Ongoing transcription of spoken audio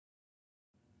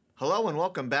Hello and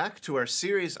welcome back to our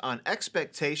series on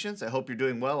expectations. I hope you're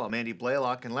doing well. I'm Andy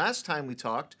Blalock, and last time we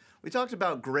talked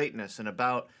about greatness and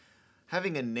about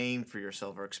having a name for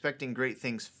yourself or expecting great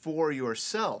things for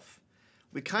yourself.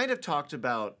 We kind of talked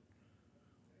about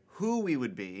who we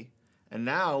would be, and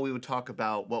now we would talk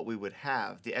about what we would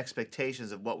have, the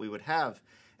expectations of what we would have.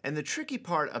 And the tricky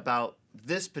part about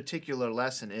this particular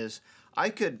lesson is I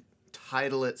could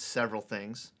title it several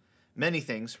things, many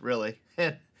things really,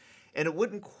 and it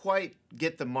wouldn't quite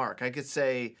get the mark. I could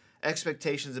say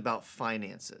expectations about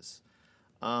finances,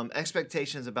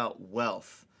 expectations about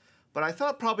wealth. But I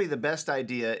thought probably the best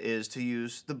idea is to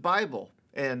use the Bible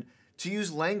and to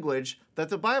use language that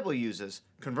the Bible uses.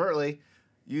 Conversely,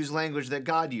 use language that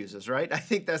God uses, right? I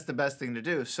think that's the best thing to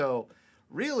do. So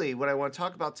really what I want to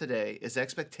talk about today is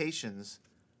expectations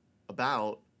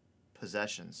about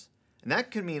possessions. And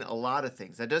that can mean a lot of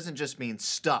things. That doesn't just mean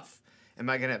stuff. Am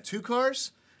I going to have 2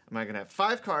 cars? Am I going to have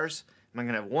 5 cars? Am I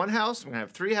going to have 1 house? Am I going to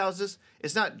have 3 houses?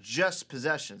 It's not just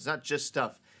possessions, not just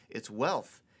stuff. It's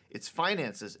wealth. It's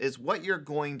finances. It's what you're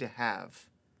going to have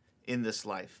in this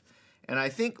life. And I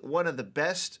think one of the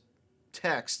best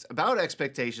texts about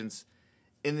expectations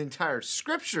in the entire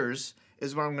scriptures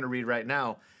is what I'm going to read right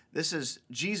now. This is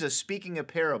Jesus speaking a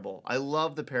parable. I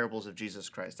love the parables of Jesus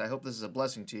Christ. I hope this is a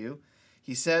blessing to you.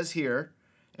 He says here,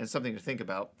 and it's something to think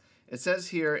about, it says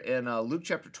here in Luke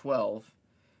chapter 12,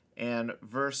 and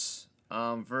verse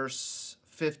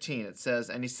 15, it says,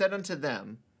 "And he said unto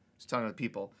them," he's talking to the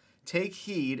people, "Take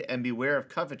heed and beware of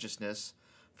covetousness,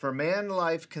 for man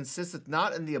life consisteth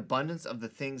not in the abundance of the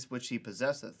things which he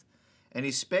possesseth. And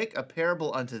he spake a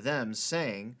parable unto them,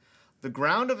 saying, The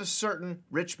ground of a certain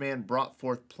rich man brought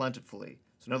forth plentifully."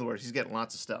 So in other words, he's getting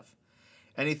lots of stuff.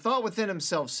 "And he thought within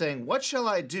himself, saying, What shall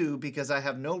I do, because I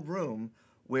have no room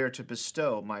where to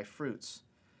bestow my fruits?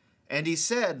 And he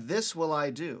said, This will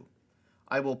I do.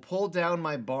 I will pull down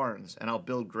my barns, and I'll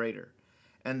build greater.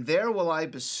 And there will I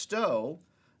bestow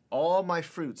all my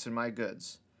fruits and my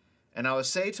goods. And I will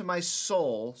say to my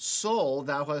soul, Soul,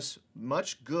 thou hast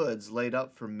much goods laid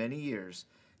up for many years.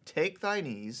 Take thine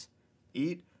ease,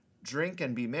 eat, drink,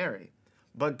 and be merry.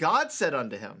 But God said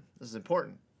unto him," this is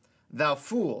important, "Thou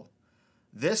fool,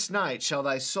 this night shall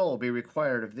thy soul be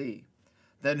required of thee.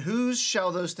 Then whose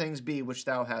shall those things be which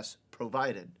thou hast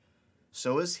provided?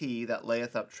 So is he that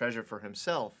layeth up treasure for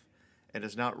himself and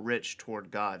is not rich toward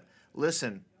God."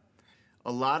 Listen,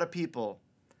 a lot of people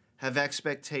have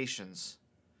expectations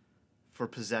for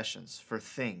possessions, for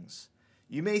things.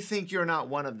 You may think you're not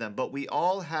one of them, but we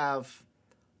all have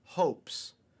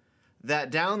hopes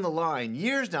that down the line,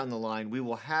 years down the line, we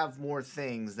will have more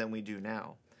things than we do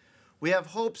now. We have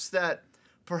hopes that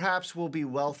perhaps we'll be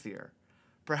wealthier,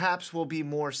 perhaps we'll be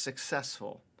more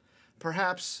successful,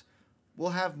 perhaps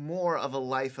we'll have more of a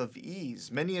life of ease.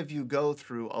 Many of you go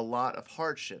through a lot of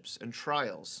hardships and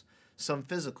trials, some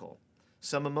physical,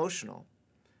 some emotional,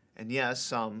 and yes,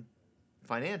 some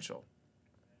financial,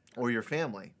 or your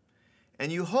family.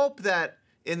 And you hope that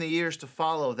in the years to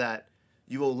follow that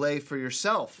you will lay for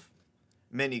yourself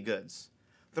many goods.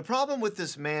 The problem with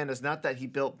this man is not that he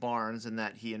built barns and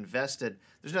that he invested.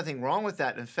 There's nothing wrong with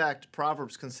that. In fact,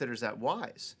 Proverbs considers that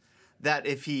wise. That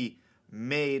if he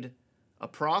made a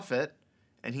profit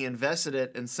and he invested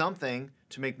it in something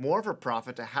to make more of a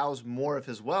profit, to house more of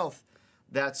his wealth,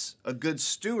 that's a good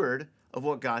steward of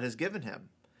what God has given him.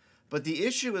 But the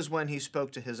issue is when he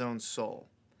spoke to his own soul.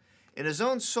 In his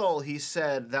own soul, he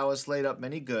said, "Thou hast laid up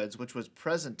many goods," which was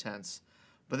present tense.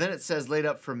 But then it says, "laid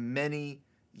up for many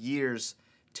years.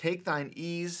 Take thine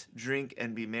ease, drink,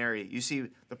 and be merry." You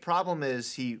see, the problem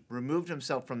is he removed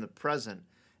himself from the present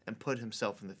and put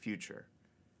himself in the future.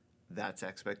 That's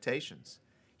expectations.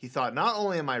 He thought, not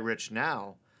only am I rich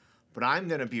now, but I'm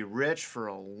going to be rich for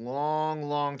a long,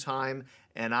 long time,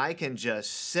 and I can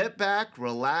just sit back,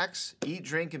 relax, eat,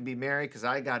 drink, and be merry because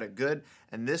I got it good,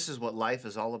 and this is what life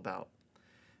is all about.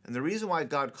 And the reason why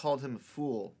God called him a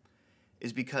fool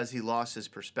is because he lost his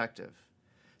perspective.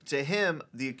 To him,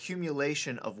 the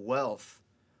accumulation of wealth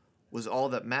was all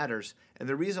that matters. And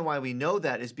the reason why we know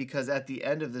that is because at the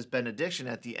end of this benediction,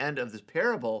 at the end of this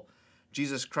parable,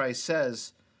 Jesus Christ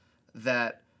says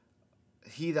that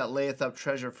he that layeth up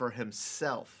treasure for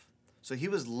himself. So he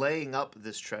was laying up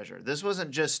this treasure. This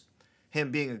wasn't just him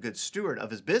being a good steward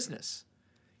of his business.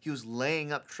 He was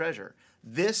laying up treasure.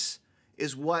 This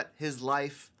is what his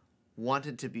life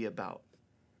wanted to be about.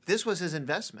 This was his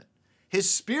investment. His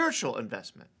spiritual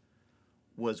investment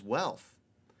was wealth.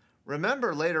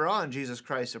 Remember, later on, Jesus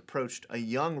Christ approached a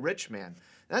young rich man.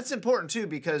 That's important too,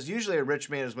 because usually a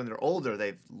rich man is when they're older,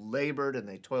 they've labored and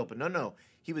they toil. But no,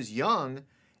 he was young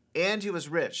and he was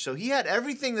rich. So he had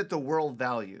everything that the world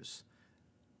values.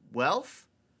 wealth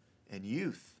and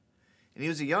youth. And he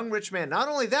was a young rich man. Not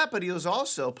only that, but he was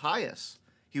also pious.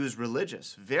 He was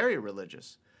religious, very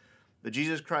religious. But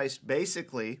Jesus Christ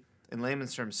basically, in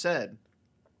layman's terms, said,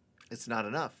 it's not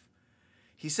enough.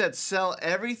 He said, sell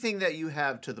everything that you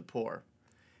have to the poor.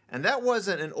 And that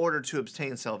wasn't in order to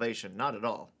obtain salvation, not at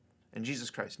all. And Jesus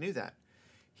Christ knew that.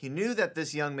 He knew that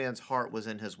this young man's heart was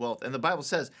in his wealth. And the Bible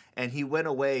says, and he went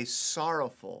away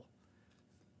sorrowful.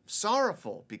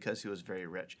 Sorrowful because he was very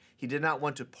rich. He did not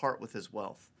want to part with his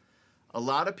wealth. A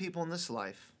lot of people in this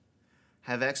life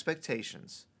have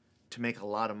expectations to make a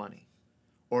lot of money,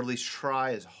 or at least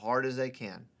try as hard as they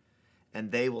can.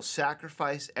 And they will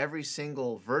sacrifice every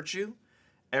single virtue,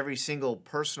 every single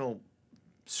personal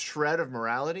shred of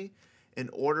morality in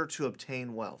order to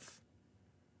obtain wealth.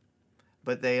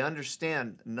 But they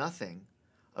understand nothing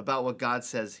about what God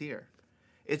says here.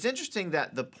 It's interesting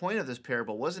that the point of this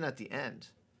parable wasn't at the end.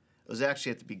 It was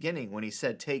actually at the beginning when he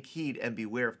said, take heed and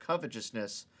beware of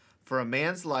covetousness, for a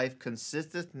man's life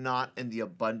consisteth not in the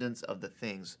abundance of the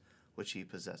things which he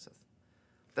possesseth.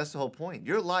 That's the whole point.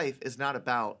 Your life is not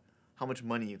about how much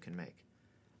money you can make,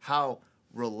 how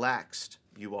relaxed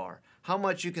you are, how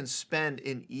much you can spend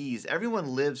in ease.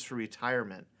 Everyone lives for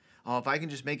retirement. Oh, if I can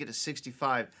just make it to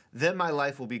 65, then my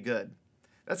life will be good.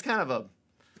 That's kind of a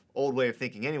old way of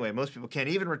thinking anyway. Most people can't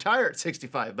even retire at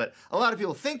 65, but a lot of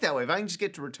people think that way. If I can just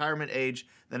get to retirement age,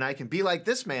 then I can be like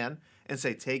this man and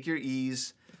say, take your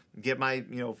ease, get my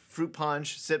fruit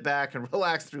punch, sit back and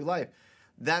relax through life.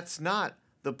 That's not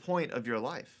the point of your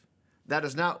life. That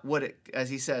is not what it, as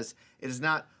he says, it is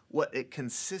not what it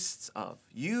consists of.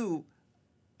 You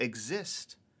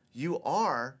exist. You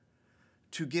are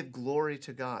to give glory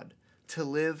to God, to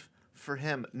live for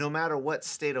him, no matter what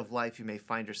state of life you may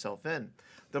find yourself in.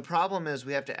 The problem is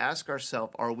we have to ask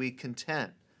ourselves, are we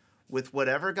content with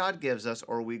whatever God gives us,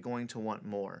 or are we going to want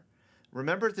more?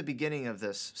 Remember at the beginning of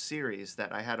this series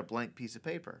that I had a blank piece of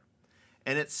paper,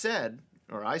 and it said,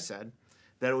 or I said,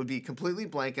 that it would be completely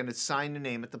blank and it's signed a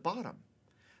name at the bottom.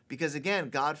 Because again,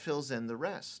 God fills in the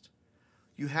rest.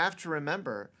 You have to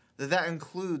remember that that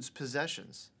includes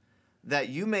possessions, that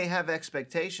you may have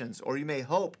expectations or you may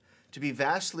hope to be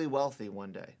vastly wealthy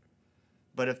one day.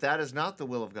 But if that is not the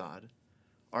will of God,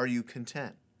 are you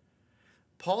content?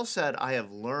 Paul said, I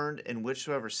have learned in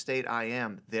whichsoever state I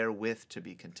am therewith to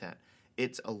be content.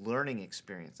 It's a learning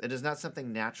experience. It is not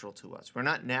something natural to us. We're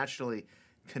not naturally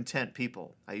content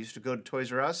people. I used to go to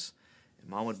Toys R Us, and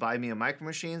Mom would buy me a Micro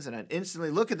Machines, and I'd instantly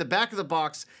look at the back of the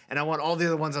box, and I want all the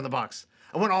other ones on the box.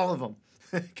 I want all of them.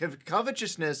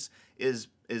 Covetousness is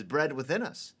bred within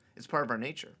us. It's part of our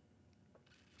nature.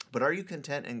 But are you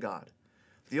content in God?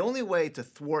 The only way to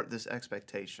thwart this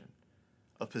expectation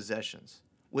of possessions,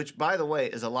 which, by the way,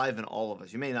 is alive in all of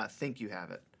us. You may not think you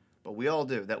have it, but we all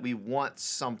do, that we want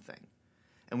something,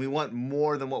 and we want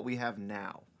more than what we have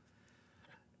now.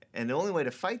 And the only way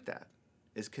to fight that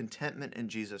is contentment in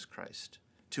Jesus Christ.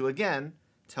 To, again,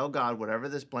 tell God whatever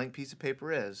this blank piece of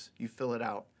paper is, you fill it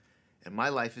out, and my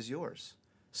life is yours.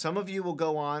 Some of you will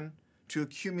go on to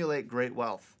accumulate great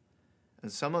wealth,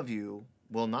 and some of you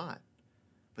will not.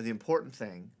 But the important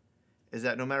thing is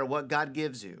that no matter what God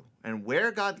gives you and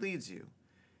where God leads you,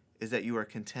 is that you are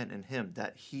content in him,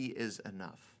 that he is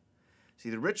enough. See,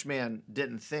 the rich man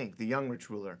didn't think, the young rich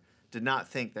ruler did not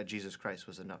think that Jesus Christ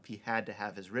was enough. He had to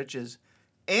have his riches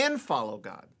and follow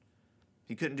God.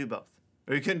 He couldn't do both.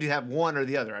 Or he couldn't have one or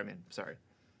the other,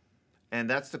 And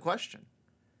that's the question.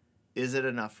 Is it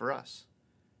enough for us?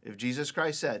 If Jesus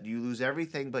Christ said, you lose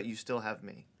everything, but you still have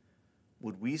me,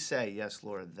 would we say, yes,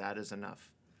 Lord, that is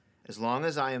enough? As long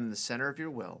as I am in the center of your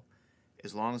will,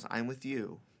 as long as I'm with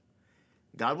you,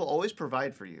 God will always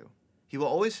provide for you. He will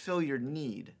always fill your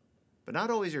need, but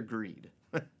not always your greed.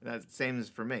 That's the same as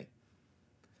for me.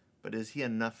 But is he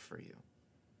enough for you?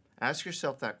 Ask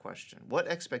yourself that question. What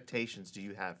expectations do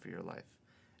you have for your life?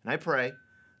 And I pray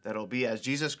that it'll be, as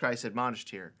Jesus Christ admonished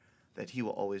here, that he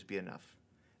will always be enough.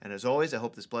 And as always, I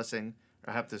hope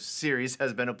this series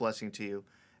has been a blessing to you.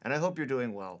 And I hope you're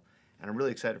doing well. And I'm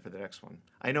really excited for the next one.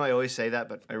 I know I always say that,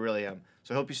 but I really am.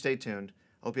 So I hope you stay tuned.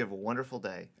 I hope you have a wonderful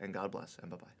day, and God bless, and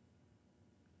bye-bye.